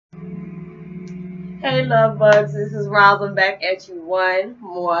Hey, love bugs. This is Roslynn back at you one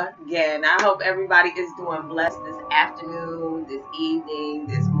more again. I hope everybody is doing blessed this afternoon, this evening,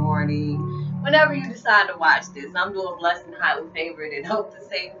 this morning, whenever you decide to watch this. I'm doing blessed and highly favored and hope the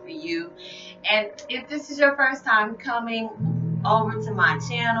same for you. And if this is your first time coming over to my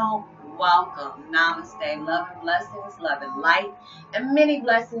channel, welcome. Namaste. Love and blessings, love and light, and many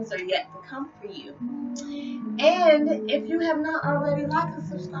blessings are yet to come for you. And if you have not already, like and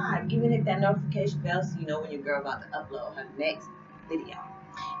subscribe. Even hit that notification bell so you know when your girl about to upload her next video.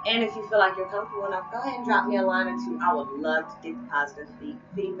 And if you feel like you're comfortable enough, go ahead and drop me a line or two. I would love to get the positive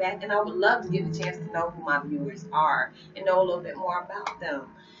feedback, and I would love to get the chance to know who my viewers are and know a little bit more about them.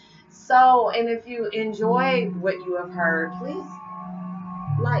 So, and if you enjoyed what you have heard, please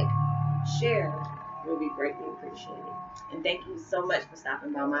like, share. It will be greatly appreciated. And thank you so much for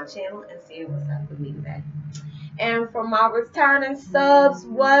stopping by my channel and seeing what's up with me today. And for my returning subs,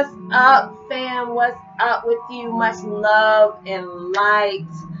 what's up, fam? What's up with you? Much love and light.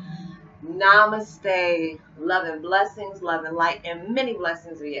 Namaste. Love and blessings, love and light, and many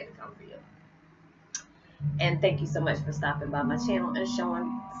blessings are yet to come for you. And thank you so much for stopping by my channel and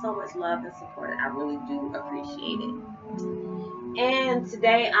showing so much love and support. I really do appreciate it. And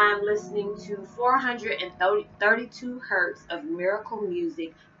today I'm listening to 432 hertz of miracle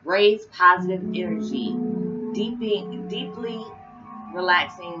music, raise positive energy, deeply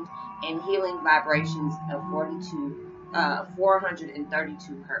relaxing and healing vibrations of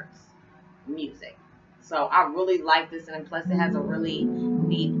 432 hertz music. So I really like this, and plus it has a really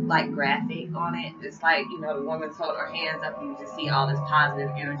neat like graphic on it. It's like, you know, the woman's holding her hands up and you just see all this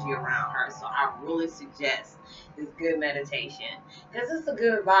positive energy around her. So I really suggest this good meditation, because it's a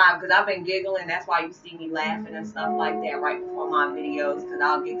good vibe, because I've been giggling. That's why you see me laughing and stuff like that right before my videos, because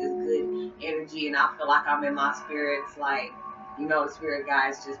I'll get this good energy and I feel like I'm in my spirits. Like, you know, the spirit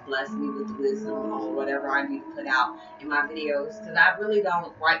guides just bless me with the wisdom on whatever I need to put out in my videos, because I really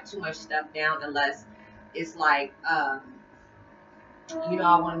don't write too much stuff down unless it's like, you know,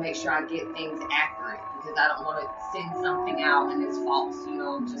 I want to make sure I get things accurate, because I don't want to send something out and it's false, you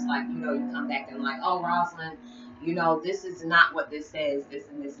know, just like, you know, you come back and like, oh, Roslynn, you know, this is not what this says, this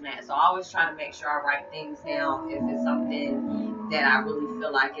and this and that. So I always try to make sure I write things down if it's something that I really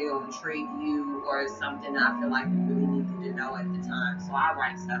feel like it'll intrigue you, or it's something that I feel like you really needed to know at the time. So I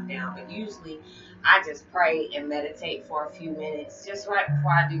write stuff down, but usually I just pray and meditate for a few minutes just right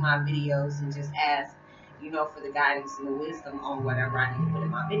before I do my videos, and just ask, you know, for the guidance and the wisdom on whatever I need to put in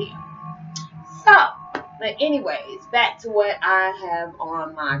my video. So, but anyways, back to what I have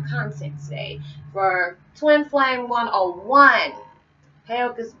on my content today. For Twin Flame 101,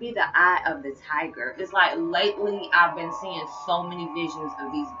 Heyoka's be the eye of the tiger. It's like lately I've been seeing so many visions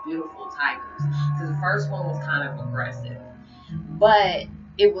of these beautiful tigers. Because the first one was kind of aggressive. But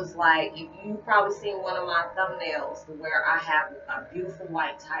it was like, you've probably seen one of my thumbnails where I have a beautiful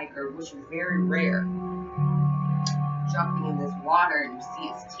white tiger, which is very rare, jumping in this water, and you see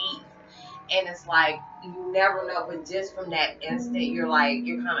its teeth. And it's like, you never know, but just from that instant, you're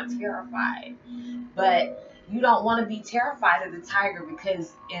kind of terrified. But you don't want to be terrified of the tiger,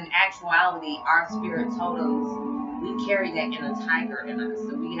 because in actuality, our spirit totems, we carry that inner tiger in us.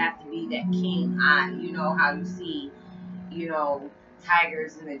 So we have to be that keen eye. You know how you see, you know,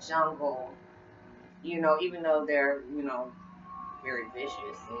 tigers in the jungle, you know, even though they're, you know, very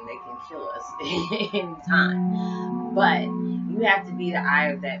vicious and they can kill us anytime. But you have to be the eye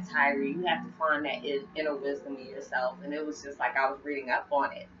of that tiger. You have to find that inner wisdom in yourself. And it was just like I was reading up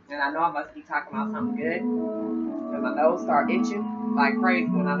on it. And I know I must be talking about something good, and my nose start itching like crazy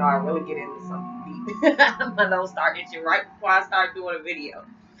when I know I really get into something deep. My nose start itching right before I start doing a video.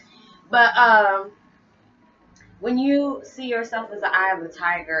 But when you see yourself as the eye of the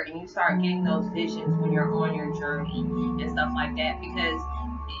tiger, and you start getting those visions when you're on your journey and stuff like that, because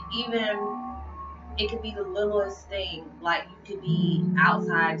even it could be the littlest thing. Like, you could be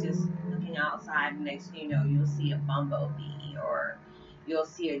outside, just looking outside, and next thing you know, you'll see a bumblebee, or you'll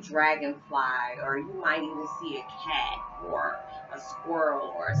see a dragonfly, or you might even see a cat, or a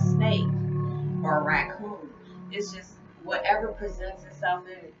squirrel, or a snake, or a raccoon. It's just whatever presents itself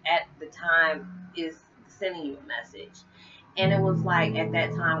at the time is sending you a message. And it was like, at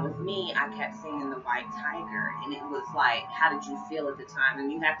that time with me, I kept seeing the white tiger, and it was like, how did you feel at the time? And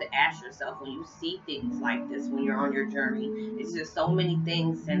you have to ask yourself, when you see things like this, when you're on your journey, it's just so many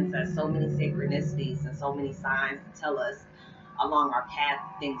things sends us, so many synchronicities and so many signs to tell us along our path,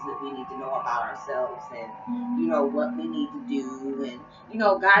 things that we need to know about ourselves, and what we need to do, and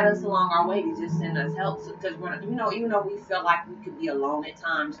guide us along our way to just send us help. Because we're, even though we feel like we could be alone at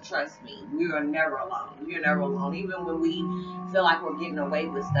times, trust me, we are never alone. We are never alone. Even when we feel like we're getting away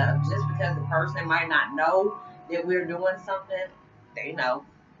with stuff, just because the person might not know that we're doing something, they know.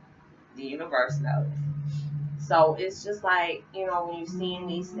 The universe knows. So it's just like, when you're seeing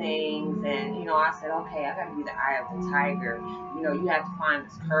these things, and, I said, okay, I got to be the eye of the tiger. You have to find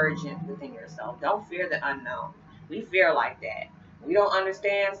this courage within yourself. Don't fear the unknown. We fear like that. We don't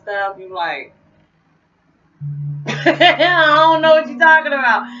understand stuff. You like, I don't know what you're talking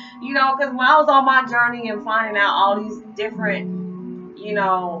about. Because when I was on my journey and finding out all these different,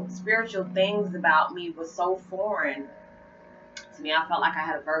 spiritual things about me was so foreign to me. I felt like I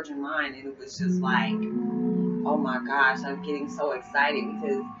had a virgin mind, and it was just like, oh my gosh, I'm getting so excited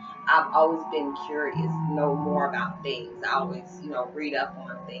because I've always been curious, know more about things. I always, read up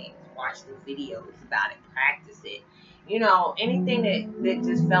on things, watch the videos about it, practice it. Anything that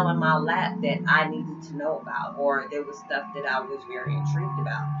just fell in my lap that I needed to know about, or there was stuff that I was very intrigued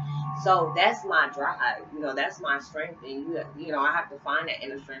about. So that's my drive, that's my strength, and I have to find that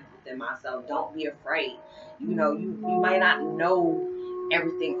inner strength within myself. Don't be afraid. You might not know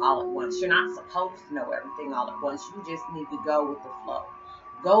everything all at once. You're not supposed to know everything all at once. You just need to go with the flow.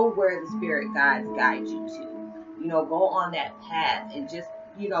 Go where the spirit guides guide you to. Go on that path and just,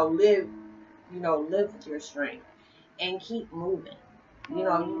 live with your strength and keep moving. You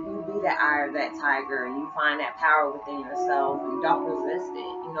be that eye of that tiger, and you find that power within yourself, and don't resist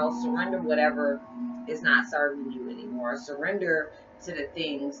it. Surrender whatever is not serving you anymore. Surrender to the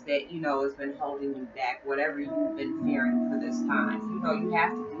things that, has been holding you back, whatever you've been fearing for this time. You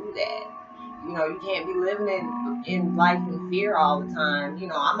have to do that. You can't be living in life in fear all the time.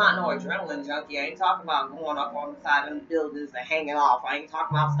 I'm not no adrenaline junkie. I ain't talking about going up on the side of the buildings and hanging off. I ain't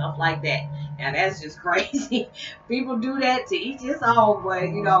talking about stuff like that. Now that's just crazy. People do that, to each his own, but I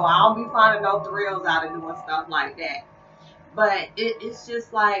don't be finding no thrills out of doing stuff like that. But it's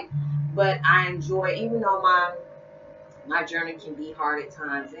just like, but I enjoy, even though my journey can be hard at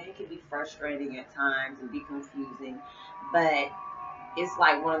times, and it can be frustrating at times and be confusing, but it's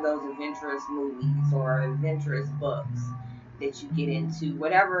like one of those adventurous movies or adventurous books that you get into.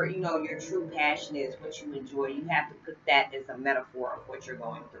 Whatever, your true passion is, what you enjoy, you have to put that as a metaphor of what you're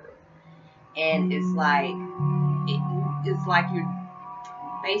going through. And it's like, it's like you're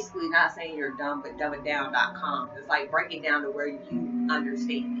basically not saying you're dumb, but dumbitdown.com. It's like break it down to where you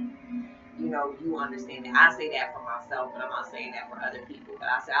understand it. You understand it. I say that for myself, but I'm not saying that for other people. But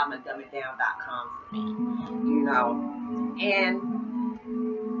I say I'm a dumbitdown.com for me. And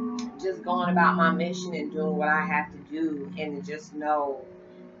just going about my mission and doing what I have to do, and to just know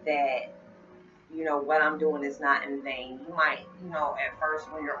that what I'm doing is not in vain. You might, at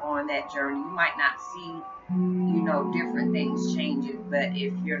first when you're on that journey, you might not see, different things changing, but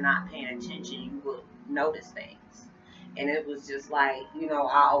if you're not paying attention, you will notice things. And it was just like,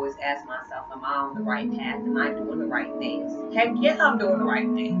 I always ask myself, am I on the right path? Am I doing the right things? Heck yeah, I'm doing the right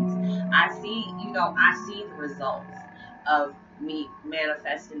things. I see the results of me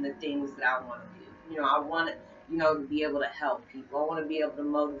manifesting the things that I want to do. I want to, to be able to help people. I want to be able to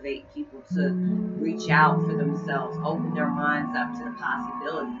motivate people to reach out for themselves, open their minds up to the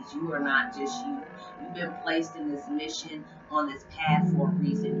possibilities. You are not just you. You've been placed in this mission, on this path for a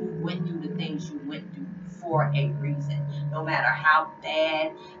reason. You went through the things you went through for a reason. No matter how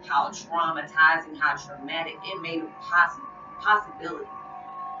bad, how traumatizing, how traumatic, it made a possibility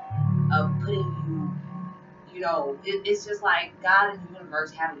of putting you, it's just like God and the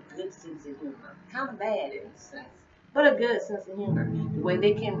universe have a good sense of humor. Kind of bad in a sense, but a good sense of humor. The way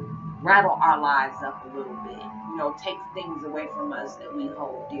they can rattle our lives up a little bit, take things away from us that we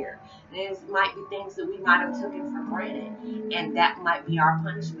hold dear. And it might be things that we might have taken for granted, and that might be our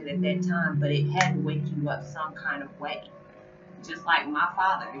punishment at that time, but it had to wake you up some kind of way. Just like my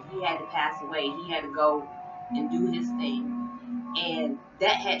father, he had to pass away. He had to go and do his thing, and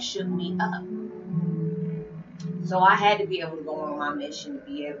that had shook me up. So I had to be able to go on my mission, to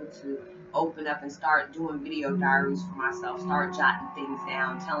be able to open up and start doing video diaries for myself, start jotting things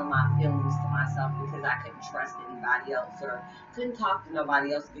down, telling my feelings to myself, because I couldn't trust anybody else, or couldn't talk to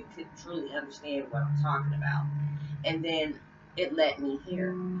nobody else that could truly understand what I'm talking about. And then it led me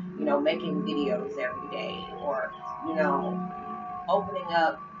here, making videos every day, or, opening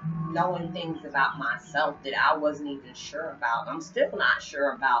up, knowing things about myself that I wasn't even sure about. I'm still not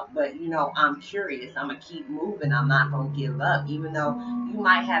sure about, but I'm curious. I'm gonna keep moving. I'm not gonna give up, even though you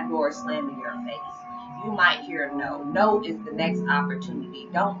might have doors slammed in your face. you might hear no. No is the next opportunity.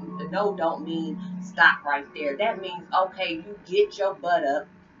 Don't mean stop right there. That means, okay, you get your butt up,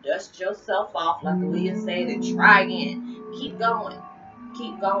 dust yourself off, like Aaliyah said, and try again. Keep going.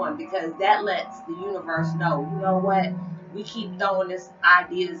 Keep going, because that lets the universe know, you know what? We keep throwing this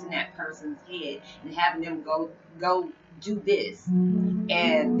ideas in that person's head and having them go do this.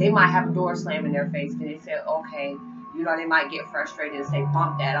 And they might have a door slam in their face, and they say, okay, you know, they might get frustrated and say,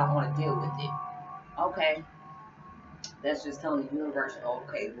 bump that, I don't want to deal with it. Okay, that's just telling the universe,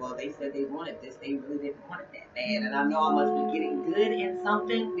 okay, well, they said they wanted this, they really didn't want it that bad. And I know I must be getting good in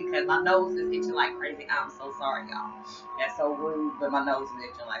something, because my nose is itching like crazy. I'm so sorry, y'all. That's so rude, but my nose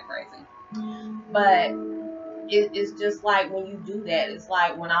is itching like crazy. But it's just like when you do that, it's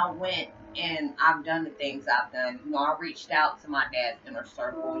like when I went and I've done the things I've done. You know, I reached out to my dad's inner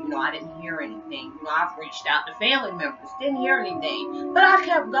circle. You know, I didn't hear anything. You know, I've reached out to family members, didn't hear anything. But I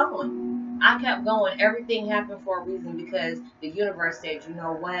kept going. I kept going. Everything happened for a reason, because the universe said, you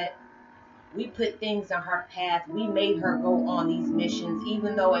know what? We put things on her path. We made her go on these missions.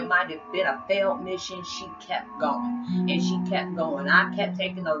 Even though it might have been a failed mission, she kept going. And she kept going. I kept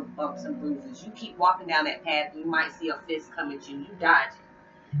taking those bumps and bruises. You keep walking down that path, you might see a fist come at you. You dodge it.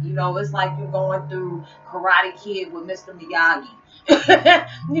 You know, it's like you're going through Karate Kid with Mr. Miyagi.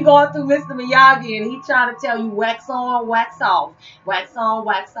 You're going through Mr. Miyagi, and he's trying to tell you wax on, wax off. Wax on,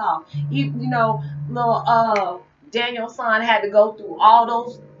 wax off. You know, little Daniel's son had to go through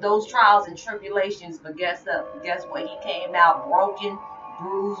all those trials and tribulations, but guess what? He came out broken,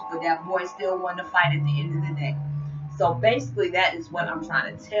 bruised, but that boy still wanted to fight at the end of the day. So basically, that is what I'm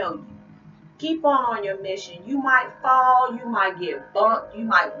trying to tell you. Keep on your mission. You might fall, you might get bumped, you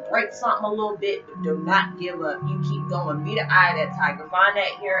might break something a little bit, but do not give up. You keep going. Be the eye of that tiger. Find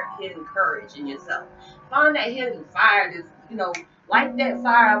that hidden courage in yourself. Find that hidden fire that's, you know, light that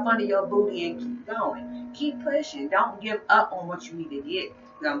fire up under your booty and keep going. Keep pushing. Don't give up on what you need to get.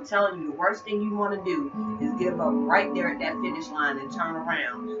 Because I'm telling you, the worst thing you want to do is give up right there at that finish line and turn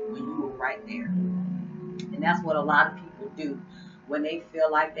around when you were right there. And that's what a lot of people do when they feel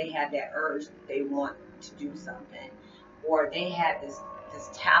like they have that urge that they want to do something, or they have this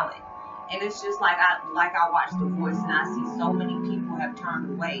talent. And it's just like I watch The Voice, and I see so many people have turned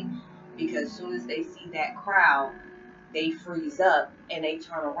away, because as soon as they see that crowd, they freeze up and they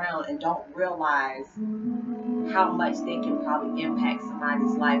turn around and don't realize how much they can probably impact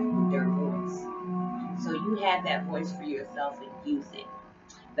somebody's life with their voice. So you have that voice for yourself and use it.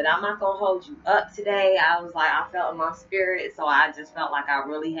 But I'm not going to hold you up today. I was like, I felt in my spirit, so I just felt like I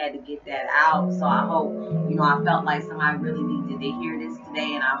really had to get that out. So I hope, you know, I felt like somebody really needed to hear this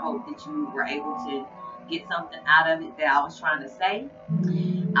today, and I hope that you were able to get something out of it that I was trying to say.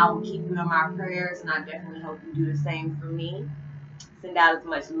 I will keep you in my prayers, and I definitely hope you do the same for me. Send out as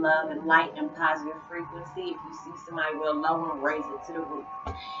much love and light and positive frequency. If you see somebody real low, raise it to the roof.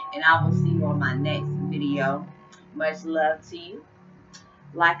 And I will see you on my next video. Much love to you.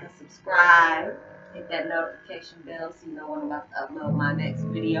 Like and subscribe. Hit that notification bell so you know when I'm about to upload my next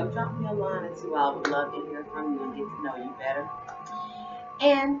video. Drop me a line or two. I would love to hear from you and get to know you better.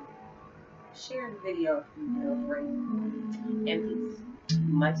 And share the video if you feel free. And peace.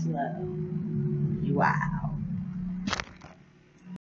 Much love. You are.